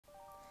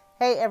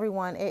Hey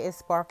everyone, it is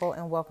Sparkle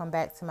and welcome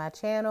back to my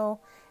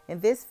channel.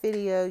 In this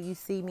video, you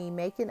see me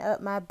making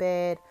up my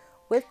bed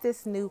with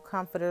this new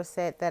comforter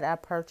set that I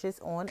purchased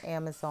on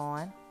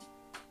Amazon.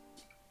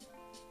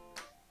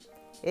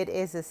 It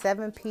is a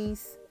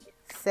 7-piece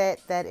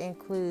set that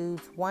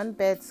includes 1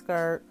 bed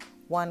skirt,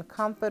 1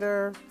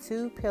 comforter,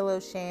 2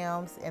 pillow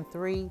shams, and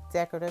 3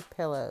 decorative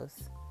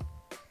pillows.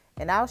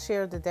 And I'll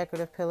share the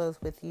decorative pillows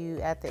with you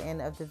at the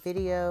end of the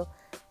video,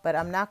 but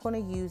I'm not going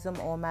to use them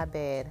on my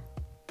bed.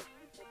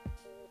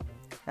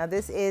 Now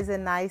this is a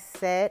nice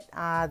set.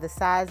 The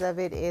size of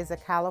it is a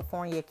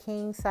California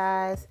king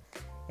size,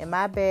 and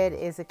my bed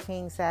is a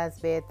king size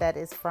bed that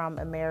is from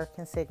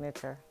American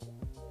Signature.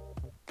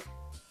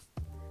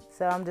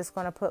 So I'm just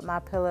going to put my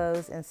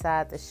pillows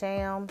inside the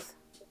shams.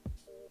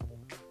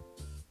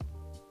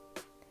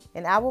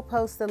 And I will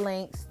post the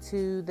links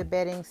to the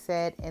bedding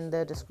set in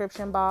the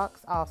description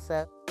box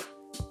also.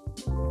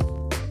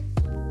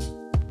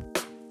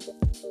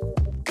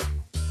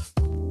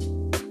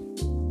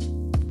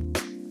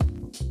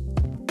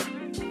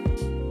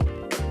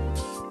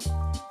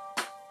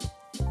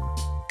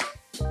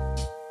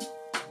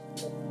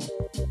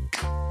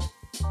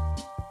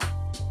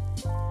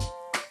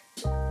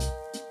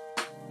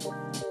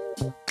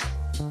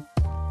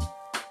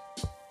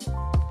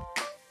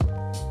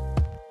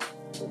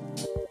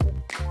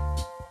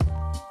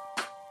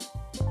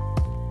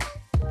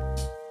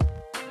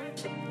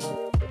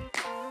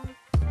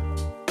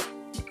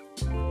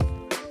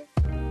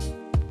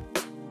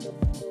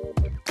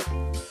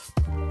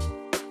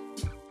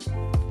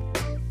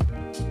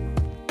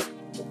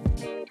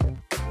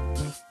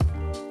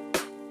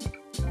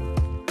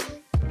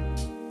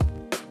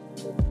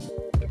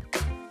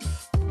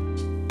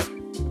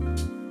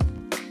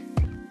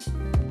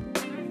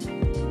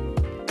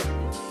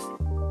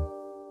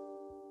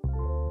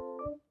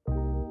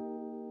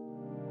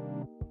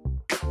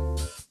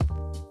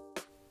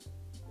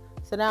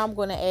 So now I'm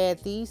going to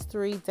add these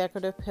 3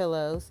 decorative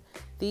pillows.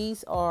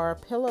 These are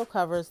pillow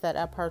covers that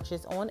I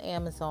purchased on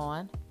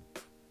Amazon.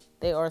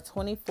 They are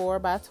 24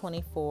 by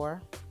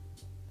 24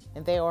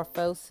 and they are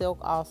faux silk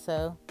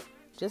also,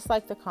 just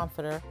like the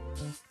comforter.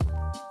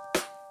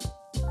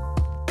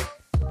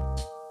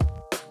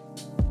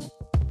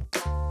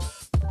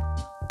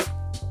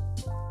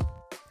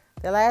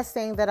 The last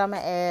thing that I'm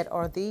going to add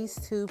are these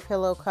 2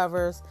 pillow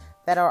covers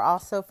that are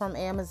also from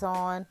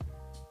Amazon.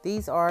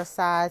 These are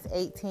size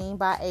 18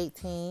 by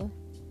 18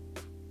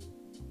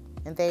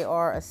 and they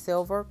are a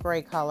silver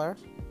gray color.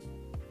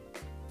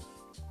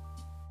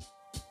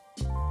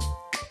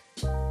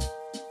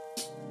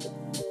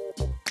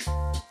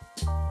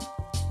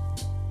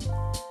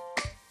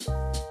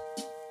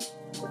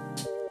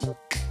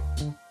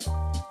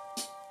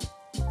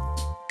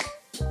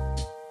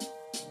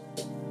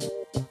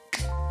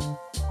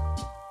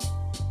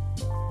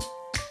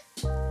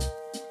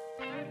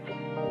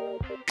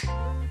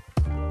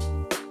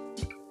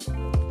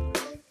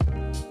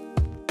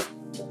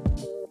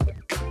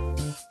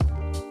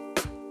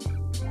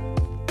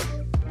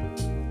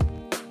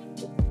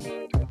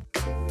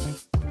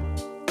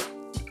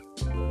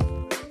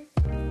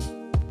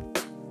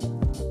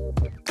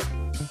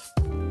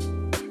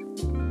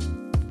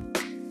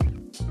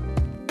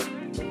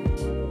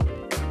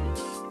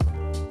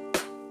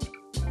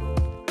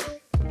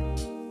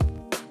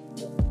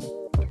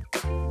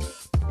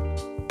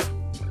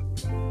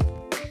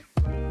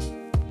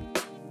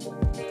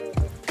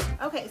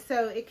 Okay,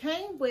 so it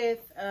came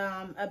with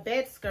a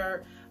bed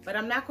skirt, but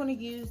I'm not going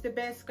to use the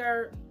bed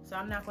skirt, so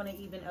I'm not going to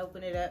even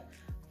open it up.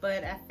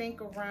 But I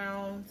think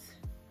around,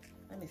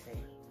 let me see.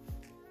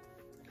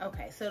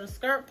 Okay, so the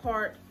skirt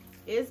part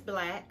is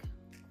black,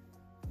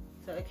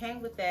 so it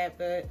came with that,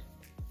 but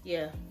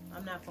yeah,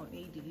 I'm not going to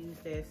need to use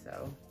this.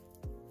 So,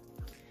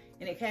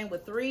 and it came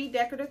with 3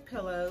 decorative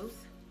pillows.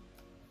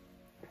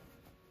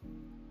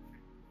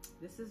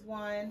 This is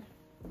one,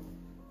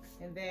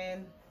 and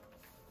then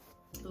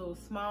a little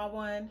small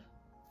one,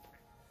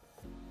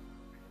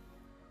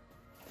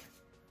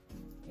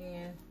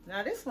 and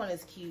now this one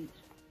is cute.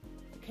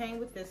 It came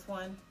with this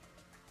one.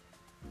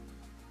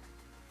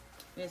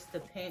 It's the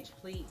pinch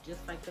pleat,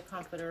 just like the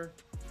comforter,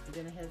 and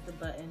then it has the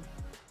button.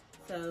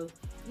 So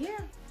yeah,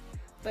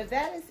 but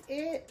that is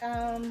it.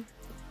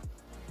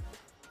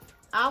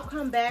 I'll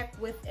come back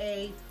with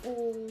a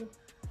full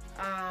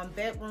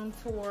bedroom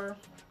tour.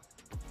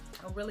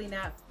 I'm really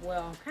not,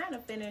 well, I'm kind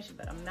of finished,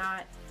 but I'm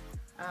not,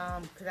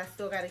 because I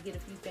still got to get a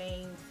few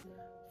things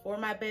for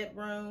my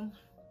bedroom.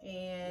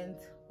 And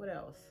what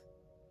else?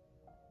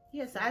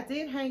 Yes, I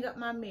did hang up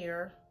my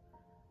mirror.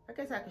 I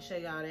guess I could show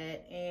y'all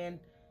that. And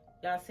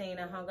y'all seen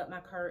I hung up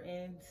my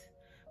curtains.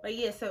 But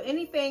yeah, so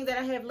anything that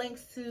I have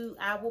links to,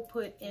 I will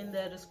put in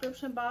the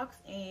description box.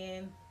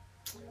 And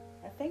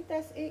I think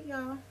that's it,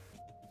 y'all.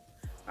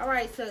 All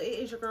right, so it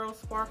is your girl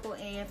Sparkle,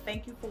 and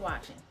thank you for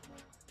watching.